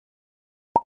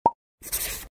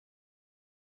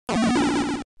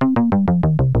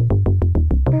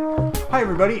Hi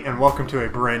everybody, and welcome to a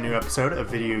brand new episode of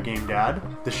Video Game Dad,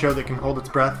 the show that can hold its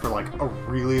breath for like a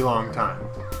really long time.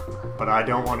 But I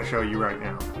don't want to show you right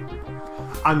now.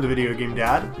 I'm the Video Game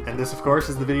Dad, and this of course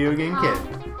is the Video Game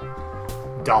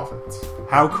Kid. Dolphins.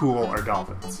 How cool are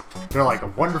dolphins? They're like a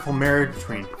wonderful marriage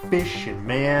between fish and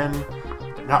man,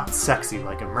 but not sexy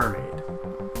like a mermaid.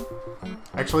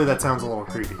 Actually, that sounds a little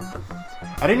creepy.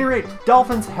 At any rate,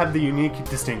 dolphins have the unique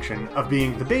distinction of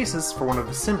being the basis for one of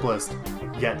the simplest,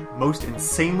 yet most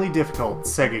insanely difficult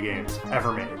Sega games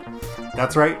ever made.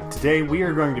 That's right, today we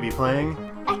are going to be playing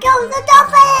Ecco the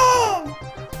Dolphin!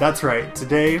 That's right,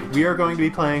 today we are going to be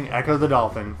playing Ecco the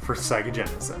Dolphin for Sega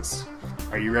Genesis.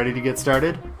 Are you ready to get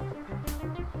started?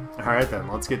 Alright then,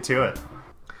 let's get to it.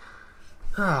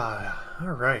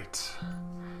 Alright.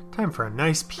 Time for a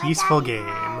nice peaceful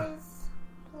game.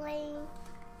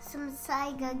 Some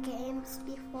Sega games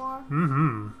before.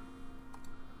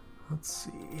 Let's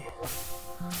see.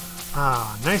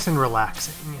 Nice and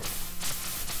relaxing.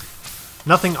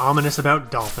 Nothing ominous about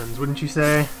dolphins, wouldn't you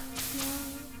say?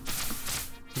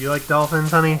 No. You like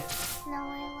dolphins, honey? No,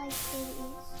 I like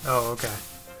babies. Oh, okay.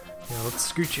 Yeah, let's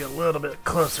scoot you a little bit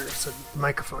closer so the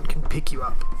microphone can pick you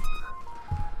up.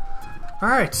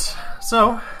 Alright,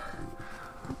 so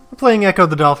we're playing Ecco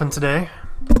the Dolphin today.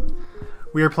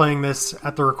 We are playing this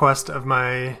at the request of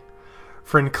my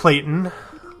friend Clayton,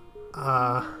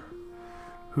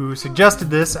 who suggested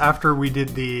this after we did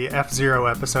the F-Zero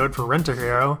episode for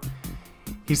Rent-A-Hero.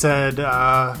 He said,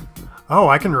 oh,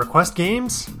 I can request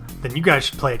games? Then you guys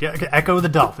should play Ecco the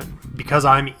Dolphin, because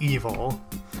I'm evil.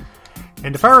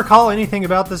 And if I recall anything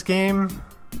about this game...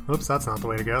 Oops, that's not the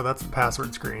way to go. That's the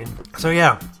password screen. So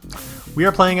yeah, we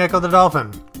are playing Ecco the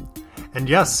Dolphin. And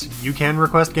yes, you can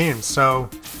request games, so...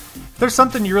 If there's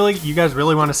something you guys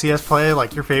really want to see us play,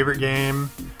 like your favorite game,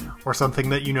 or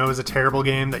something that you know is a terrible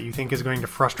game that you think is going to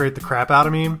frustrate the crap out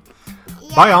of me,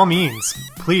 by all means,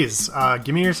 please,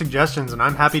 give me your suggestions and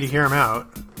I'm happy to hear them out.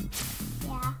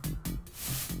 Yeah.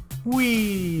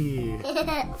 Whee!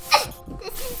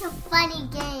 This is a funny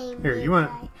game. Here, you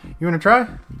want to try?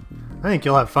 I think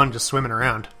you'll have fun just swimming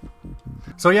around.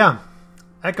 So yeah,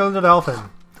 Ecco the Dolphin.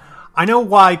 I know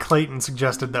why Clayton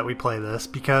suggested that we play this,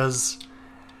 because...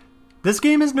 This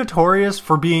game is notorious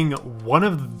for being one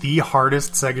of the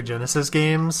hardest Sega Genesis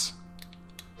games.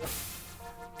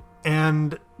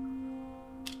 And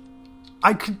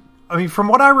I mean, from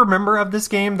what I remember of this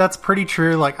game, that's pretty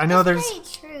true. Like, I know Pretty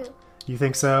true. You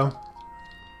think so?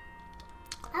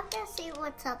 I'm gonna see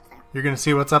what's up there. You're gonna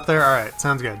see what's up there? Alright,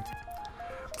 sounds good.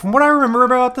 From what I remember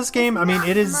about this game, I mean,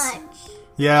 it is... Much.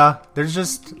 Yeah, there's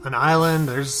just an island,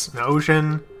 there's an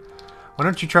ocean. Why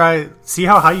don't you see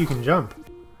how high you can jump?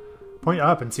 Point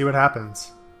up and see what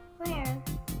happens. Where?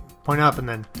 Point up and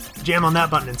then jam on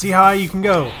that button and see how high you can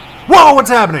go. Whoa,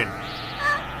 what's happening?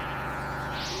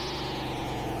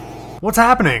 What's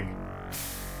happening?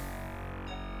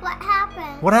 What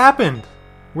happened? What happened?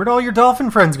 Where'd all your dolphin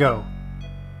friends go?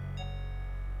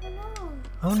 Oh no.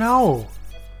 Oh no.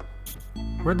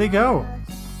 Where'd they go?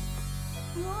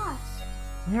 I'm lost.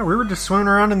 Yeah, we were just swimming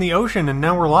around in the ocean and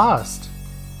now we're lost.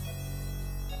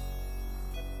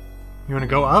 You want to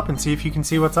go up and see if you can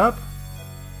see what's up?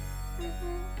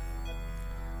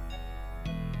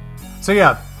 So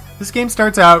yeah, this game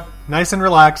starts out nice and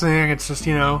relaxing. It's just,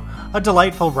 you know, a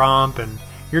delightful romp, and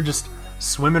you're just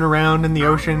swimming around in the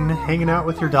ocean, hanging out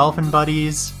with your dolphin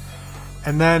buddies.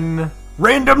 And then,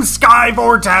 random sky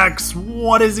vortex!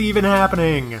 What is even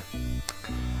happening?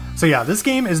 So yeah, this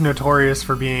game is notorious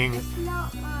for being...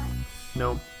 Not much.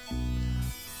 Nope.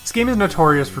 This game is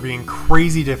notorious for being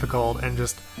crazy difficult and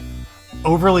just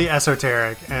overly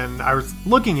esoteric, and I was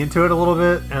looking into it a little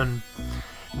bit, and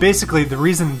basically the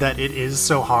reason that it is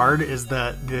so hard is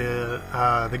that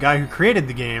the guy who created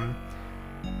the game,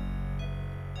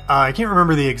 I can't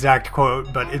remember the exact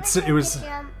quote, but it was...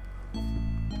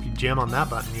 If you jam on that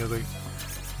button, you'll go...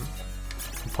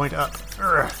 point up.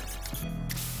 And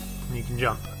you can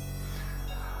jump.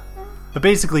 But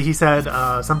basically he said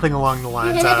something along the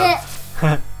lines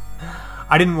of...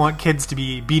 I didn't want kids to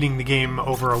be beating the game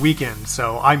over a weekend,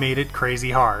 so I made it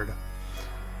crazy hard.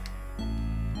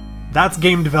 That's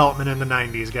game development in the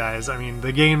 90s, guys. I mean,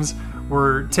 the games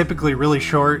were typically really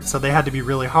short, so they had to be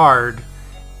really hard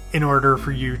in order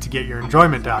for you to get your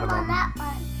enjoyment out of them.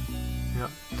 Yep.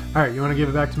 Alright, you want to give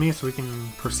it back to me so we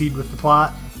can proceed with the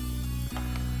plot?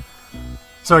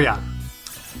 So yeah,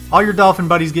 all your dolphin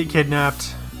buddies get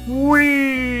kidnapped.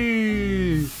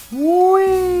 Whee!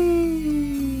 Whee!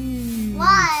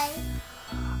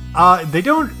 Why?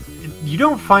 You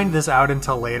don't find this out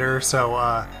until later,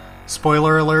 so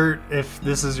Spoiler alert, if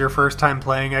this is your first time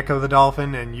playing Ecco the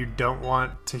Dolphin and you don't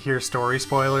want to hear story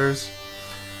spoilers,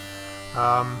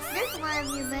 There's one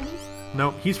of your buddies.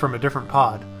 Nope, he's from a different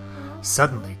pod.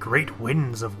 Suddenly, great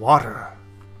winds of water.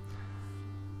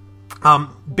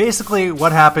 Basically,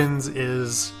 what happens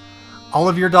is all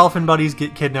of your dolphin buddies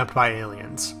get kidnapped by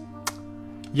aliens.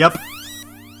 Yep,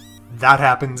 that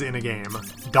happens in a game.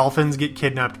 Dolphins get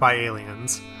kidnapped by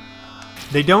aliens.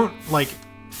 They don't, like...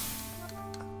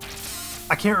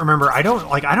 I can't remember. I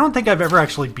don't think I've ever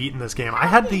actually beaten this game. I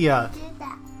had the, Did that?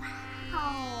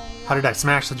 Wow. How did I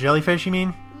smash the jellyfish, you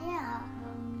mean? Yeah.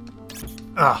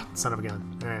 Ugh, son of a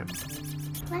gun. Alright.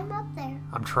 Climb up there.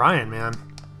 I'm trying, man.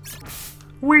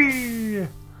 Whee!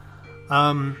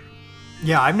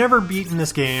 Yeah, I've never beaten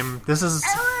this game. This is...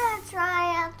 I want to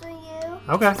try after you.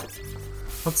 Okay.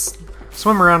 Let's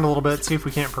swim around a little bit, see if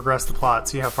we can't progress the plot,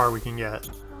 see how far we can get.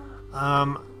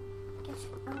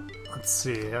 Let's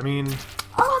see, I mean...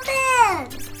 Oh, man!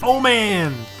 Oh,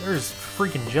 man! There's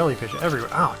freaking jellyfish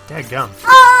everywhere. Oh, daggum.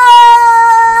 Ah!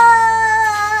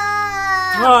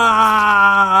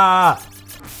 Ah!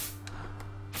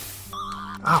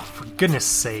 Oh, for goodness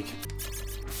sake.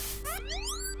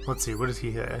 Let's see, what does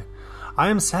he say? I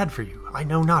am sad for you. I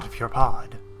know not of your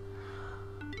pod.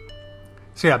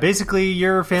 So yeah, basically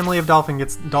your family of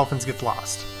dolphins gets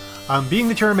lost. Being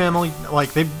that you're a mammal,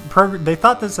 like they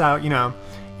thought this out, you know,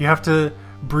 you have to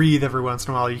breathe every once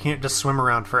in a while. You can't just swim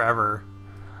around forever.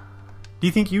 Do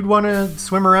you think you'd want to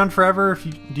swim around forever?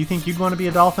 Do you think you'd want to be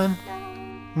a dolphin?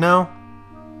 No?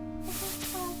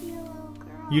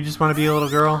 You just want to be a little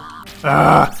girl?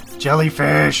 Ah,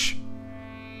 jellyfish!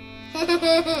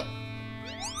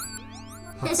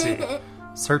 Let's see.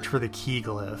 Search for the key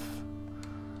glyph.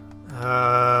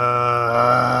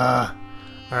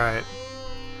 Alright.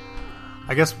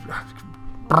 I guess...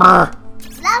 Brr.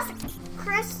 That's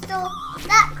crystal.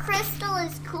 That crystal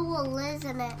is cool,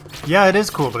 isn't it? Yeah, it is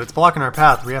cool, but it's blocking our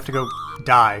path. We have to go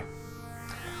die.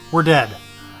 We're dead.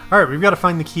 Alright, we've got to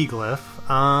find the key glyph.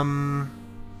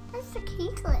 What's the key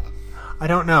glyph? I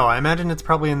don't know. I imagine it's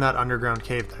probably in that underground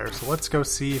cave there. So let's go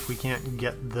see if we can't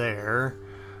get there.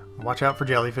 Watch out for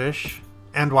jellyfish.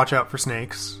 And watch out for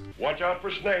snakes. Watch out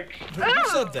for snakes. Who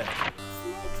said that?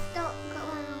 Snakes don't go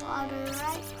in the water,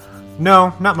 right?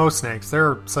 No, not most snakes. There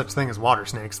are such thing as water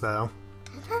snakes, though.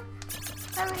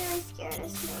 I'm really scared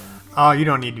of snakes. Oh, you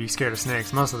don't need to be scared of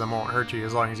snakes. Most of them won't hurt you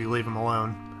as long as you leave them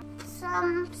alone.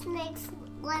 Some snakes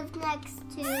live next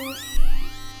to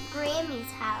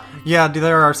Grammy's house. Yeah,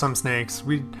 there are some snakes.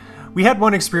 We had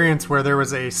one experience where there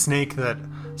was a snake that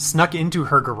snuck into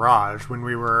her garage when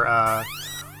we were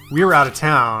out of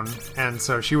town, and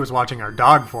so she was watching our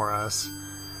dog for us.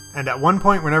 And at one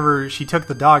point, whenever she took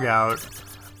the dog out,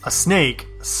 a snake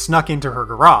snuck into her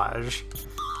garage.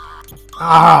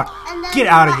 Ah, And then get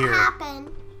out of what here! happened?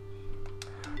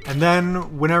 And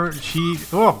then whenever she,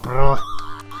 so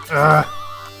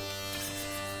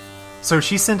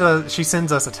she sends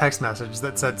us a text message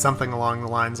that said something along the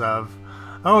lines of,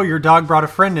 "Oh, your dog brought a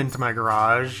friend into my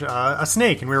garage, a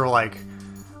snake," and we were like,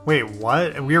 "Wait,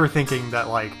 what?" And we were thinking that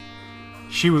like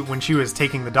when she was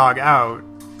taking the dog out,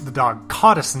 the dog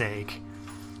caught a snake,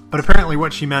 but apparently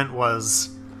what she meant was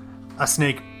a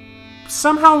snake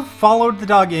somehow followed the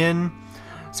dog in.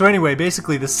 So anyway,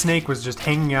 basically the snake was just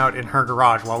hanging out in her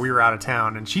garage while we were out of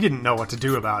town, and she didn't know what to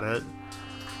do about it.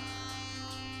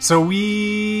 So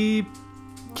when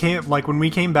we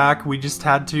came back, we just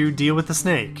had to deal with the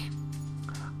snake.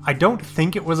 I don't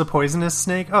think it was a poisonous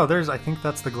snake. Oh, I think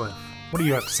that's the glyph. What do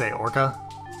you have to say, Orca?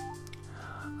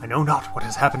 I know not what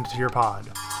has happened to your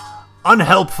pod.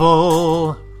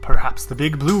 Unhelpful! Perhaps the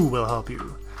big blue will help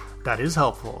you. That is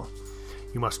helpful.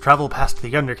 You must travel past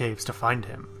the undercaves to find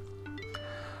him.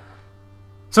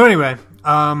 So anyway,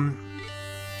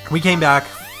 we came back.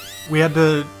 We had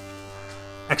to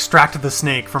extract the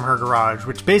snake from her garage,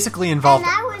 which basically involved...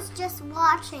 And I was just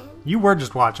watching. You were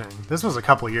just watching. This was a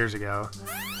couple years ago.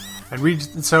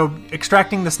 And so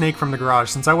extracting the snake from the garage,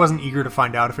 since I wasn't eager to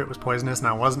find out if it was poisonous and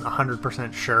I wasn't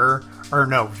 100% sure, or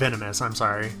no, venomous, I'm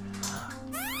sorry.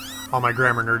 All my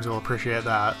grammar nerds will appreciate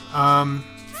that.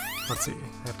 Let's see.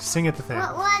 I have to sing at the thing.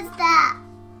 What was that?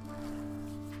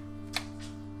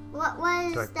 What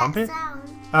was Do I that bump it? sound?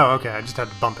 Oh, okay, I just had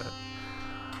to bump it.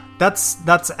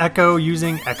 That's Echo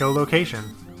using echolocation.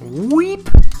 Weep!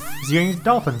 Is using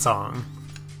dolphin song.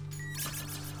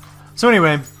 So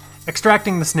anyway,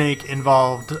 extracting the snake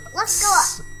involved... Let's go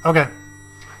up. Okay.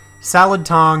 Salad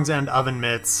tongs and oven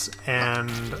mitts and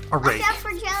a rake. Watch out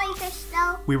for jellyfish,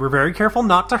 though. We were very careful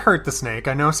not to hurt the snake.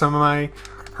 I know some of my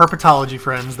herpetology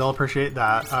friends, they'll appreciate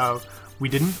that.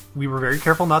 We were very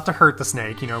careful not to hurt the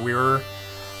snake. You know, we were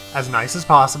as nice as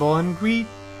possible, and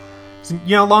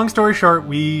long story short,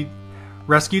 we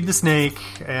rescued the snake,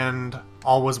 and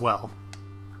all was well.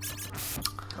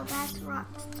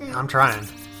 rocks too. I'm trying.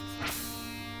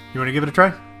 You want to give it a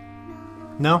try?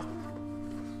 No?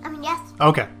 I mean, yes.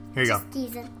 Okay, here you go. Just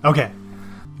teasing. Okay.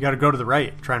 You gotta go to the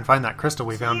right. Try and find that crystal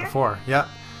we found Here? before. Yeah.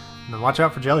 And then watch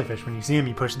out for jellyfish. When you see them,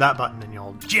 you push that button and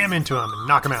you'll jam into them and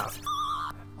knock them out.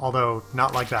 Although,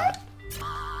 not like that.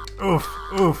 Oof,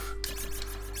 oof.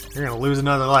 You're gonna lose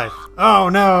another life. Oh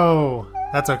no!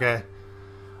 That's okay.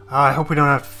 I hope we don't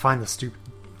have to find the stupid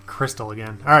crystal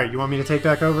again. Alright, you want me to take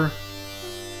back over?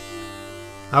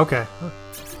 Okay.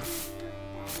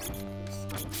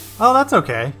 Oh, that's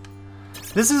okay.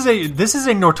 This is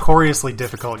a notoriously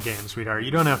difficult game, sweetheart.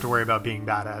 You don't have to worry about being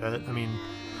bad at it. I mean,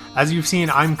 as you've seen,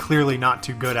 I'm clearly not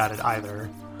too good at it either.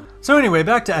 So anyway,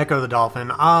 back to Ecco the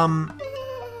Dolphin.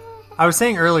 I was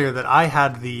saying earlier that I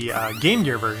had the Game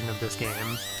Gear version of this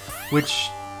game, which,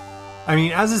 I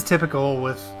mean, as is typical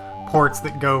with ports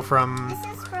that go from...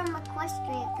 This is from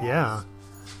Equestria. Yeah.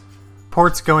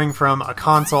 Ports going from a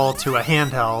console to a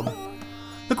handheld.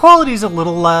 The quality's a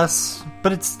little less,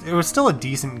 but it was still a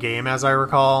decent game, as I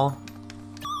recall.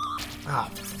 Oh,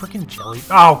 freaking jelly.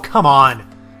 Oh, come on!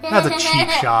 That's a cheap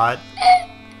shot.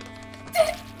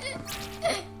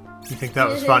 You think that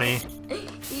was funny?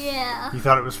 Yeah. You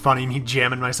thought it was funny, me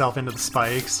jamming myself into the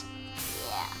spikes?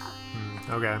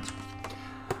 Yeah. Okay.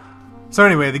 So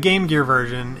anyway, the Game Gear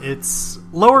version, it's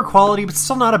lower quality, but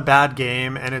still not a bad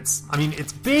game, and it's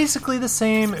basically the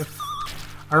same.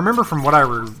 I remember from what I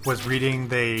was reading,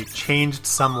 they changed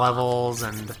some levels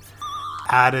and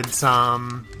added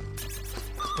some.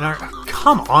 And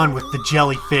come on with the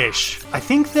jellyfish. I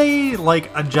think they,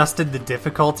 adjusted the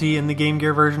difficulty in the Game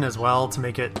Gear version as well to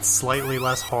make it slightly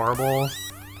less horrible.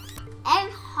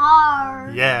 And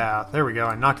hard. Yeah, there we go.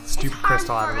 I knocked the stupid It's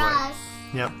crystal out hard of the for way. us.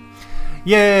 Yep.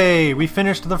 Yay! We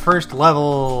finished the first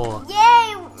level!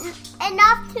 Yay! And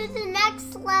off to the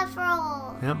next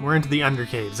level. Yep, we're into the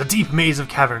Undercaves, a deep maze of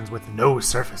caverns with no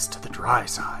surface to the dry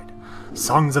side.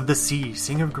 Songs of the sea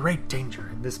sing of great danger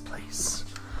in this place.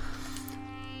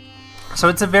 So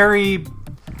it's a very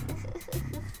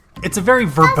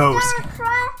verbose game.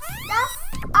 That's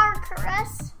our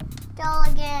crystal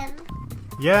again.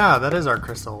 Yeah, that is our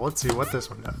crystal. Let's see what this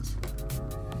one does.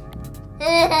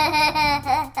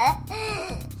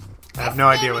 I have no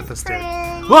idea what this did.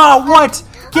 Whoa, what?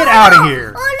 Get out of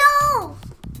here! Oh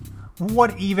no!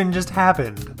 What even just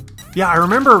happened? Yeah, I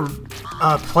remember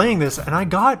playing this, and I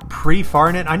got pretty far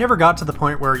in it. I never got to the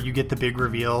point where you get the big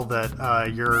reveal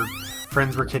that your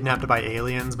friends were kidnapped by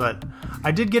aliens, but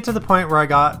I did get to the point where I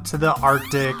got to the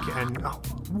Arctic, and... Oh,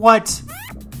 what?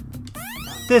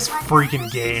 This freaking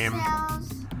game.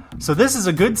 Seashells. So this is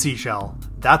a good seashell.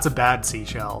 That's a bad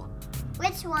seashell.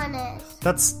 Which one is?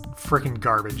 That's freaking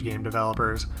garbage, game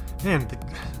developers. Man,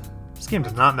 this game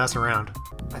does not mess around.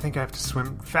 I think I have to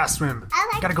swim. Fast swim. I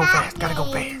like gotta go that fast. Gotta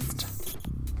go game. fast.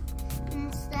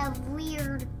 Instead of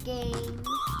weird games.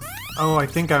 Oh, I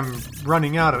think I'm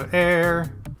running out of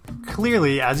air.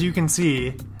 Clearly, as you can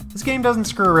see, this game doesn't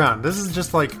screw around. This is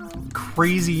just like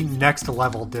crazy next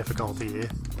level difficulty.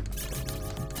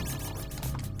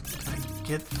 Can I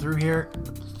get through here?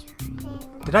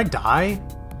 Did I die?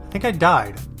 I think I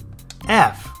died.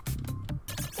 F.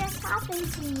 What just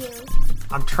happened to you?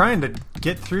 I'm trying to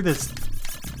get through this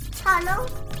Tunnel?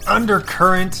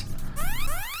 undercurrent.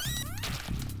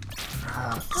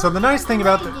 So the nice thing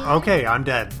about okay, I'm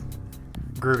dead.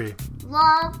 Groovy.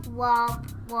 Womp, womp,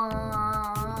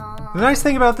 womp. The nice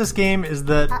thing about this game is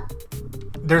that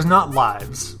there's not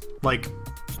lives. Like,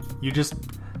 you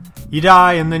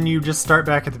die and then you just start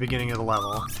back at the beginning of the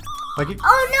level. Like,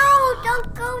 Oh no!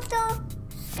 Don't go to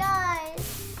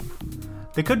skies.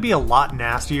 they could be a lot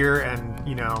nastier and,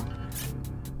 you know,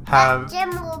 have...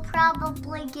 That gem will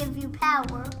probably give you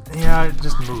power. Yeah, it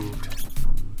just moved.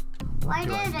 Why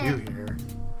What did do I it? do here?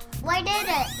 Why did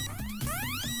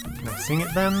it? Can I sing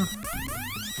it then?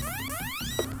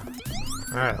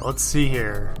 Alright, let's see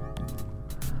here.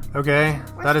 Okay,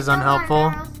 that is We're still on unhelpful.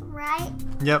 Earth, right?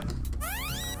 Yep.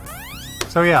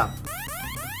 So yeah,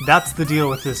 that's the deal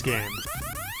with this game.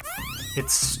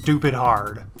 It's stupid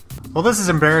hard. Well, this is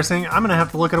embarrassing. I'm gonna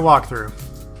have to look at a walkthrough.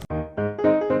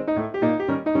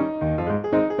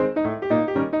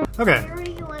 Okay,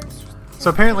 so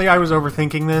apparently I was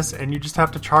overthinking this, and you just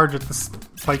have to charge at the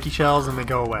spiky shells and they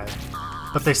go away.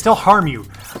 But they still harm you.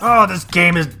 Oh, this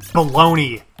game is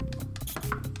baloney.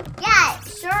 Yeah, it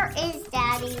sure is,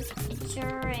 Daddy. It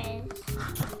sure is.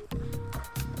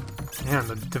 Man,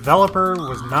 the developer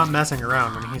was not messing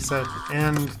around when he said,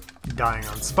 and dying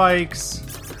on spikes.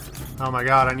 Oh my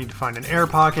god, I need to find an air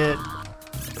pocket.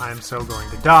 I'm so going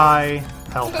to die.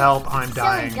 Help, help, I'm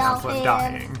dying. Help, I'm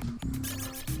dying.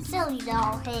 Silly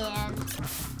doll hand.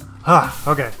 Ah,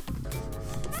 okay.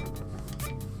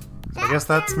 I guess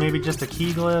that's maybe just a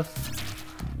key glyph.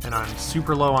 And I'm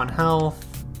super low on health.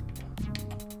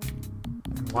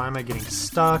 And why am I getting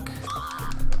stuck?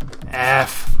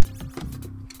 F.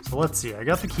 So let's see, I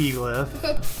got the key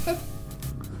glyph.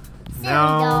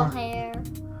 Now hair.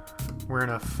 we're in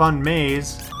a fun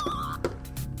maze.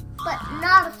 But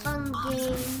not a fun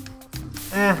game.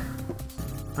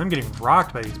 I'm getting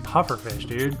rocked by these pufferfish,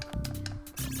 dude.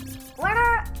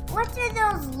 What do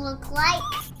those look like?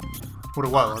 What do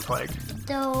what look like?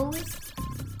 Those.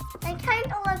 They kind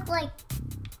of look like.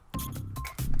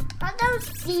 Are those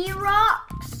sea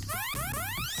rocks?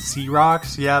 Sea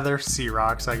rocks? Yeah, they're sea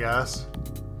rocks, I guess.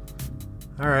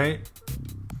 Alright.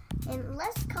 And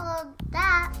let's call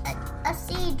that a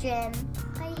sea gem.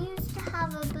 I used to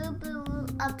have a boo-boo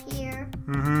up here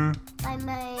by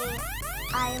my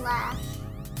eyelash.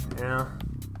 Yeah.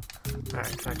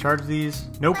 Alright, can I charge these?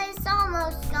 Nope. But it's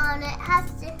almost gone. It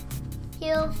has to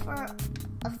heal for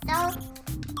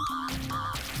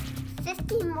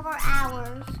 50 more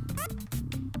hours.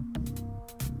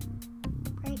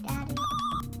 Right, Daddy?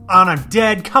 And I'm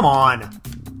dead, come on!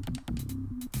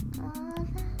 Oh,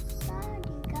 that's sad,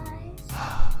 you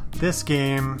guys. This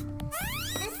game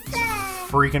This set,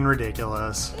 freaking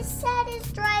ridiculous. this set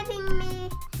is driving me.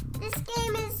 This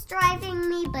game is driving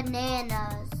me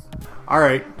bananas.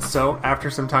 Alright, so after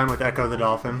some time with Ecco the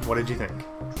Dolphin, what did you think?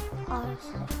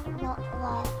 Honestly, not a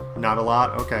lot. Not a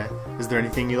lot? Okay. Is there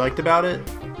anything you liked about it?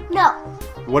 No,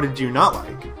 What did you not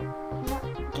like?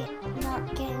 not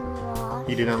getting lost.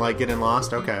 You didn't like getting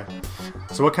lost? Okay.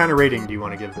 So what kind of rating do you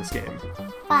want to give this game?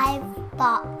 5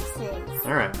 boxes.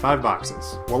 Alright, 5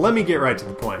 boxes. Well, let me get right to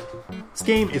the point. This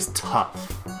game is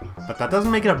tough, but that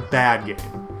doesn't make it a bad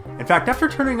game. In fact, after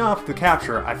turning off the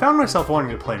capture, I found myself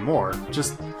wanting to play more.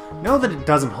 Just know that it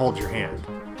doesn't hold your hand.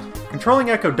 Controlling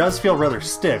Ecco does feel rather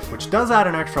stiff, which does add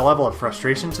an extra level of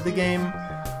frustration to the game,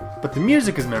 but the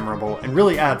music is memorable and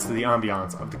really adds to the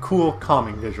ambiance of the cool,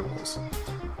 calming visuals.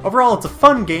 Overall, it's a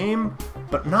fun game,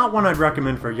 but not one I'd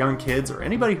recommend for young kids or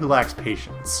anybody who lacks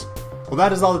patience. Well,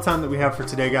 that is all the time that we have for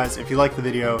today, guys. If you liked the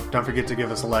video, don't forget to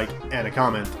give us a like and a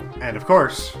comment. And of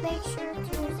course, Make sure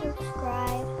to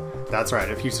subscribe. that's right,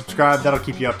 if you subscribe, that'll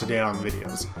keep you up to date on the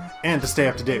videos. And to stay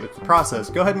up to date with the process,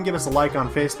 go ahead and give us a like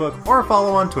on Facebook or a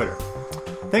follow on Twitter.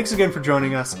 Thanks again for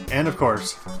joining us, and of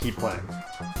course, keep playing.